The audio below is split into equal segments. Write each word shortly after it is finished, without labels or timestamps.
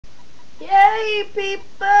Yay,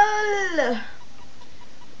 people!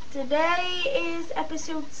 Today is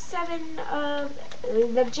episode 7 of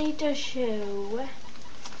the Jada Show.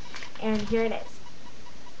 And here it is.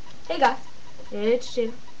 Hey guys, it's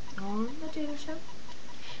Jada on the Jada Show.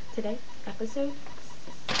 Today, episode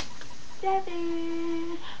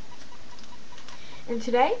 7. And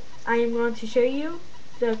today, I am going to show you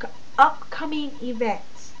the upcoming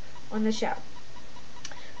events on the show.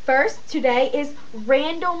 First, today is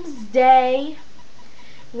Randoms Day,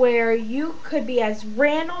 where you could be as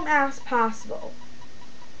random as possible.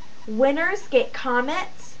 Winners get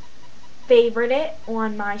comments, favorite it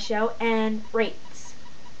on my show, and rates.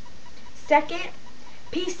 Second,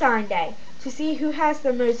 Peace Sign Day, to see who has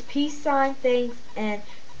the most peace sign things. And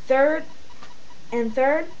third,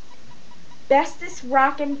 Bestest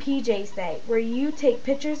Rockin' PJs Day, where you take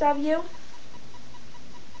pictures of you.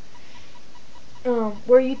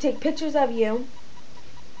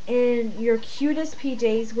 In your cutest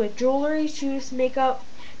PJs with jewelry, shoes, makeup,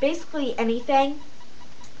 basically anything.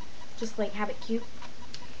 Just like have it cute.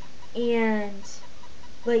 And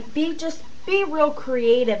like be real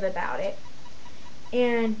creative about it.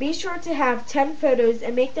 And be sure to have 10 photos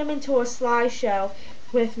and make them into a slideshow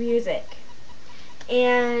with music.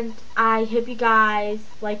 And I hope you guys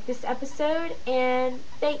like this episode, and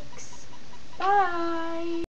thanks. Bye.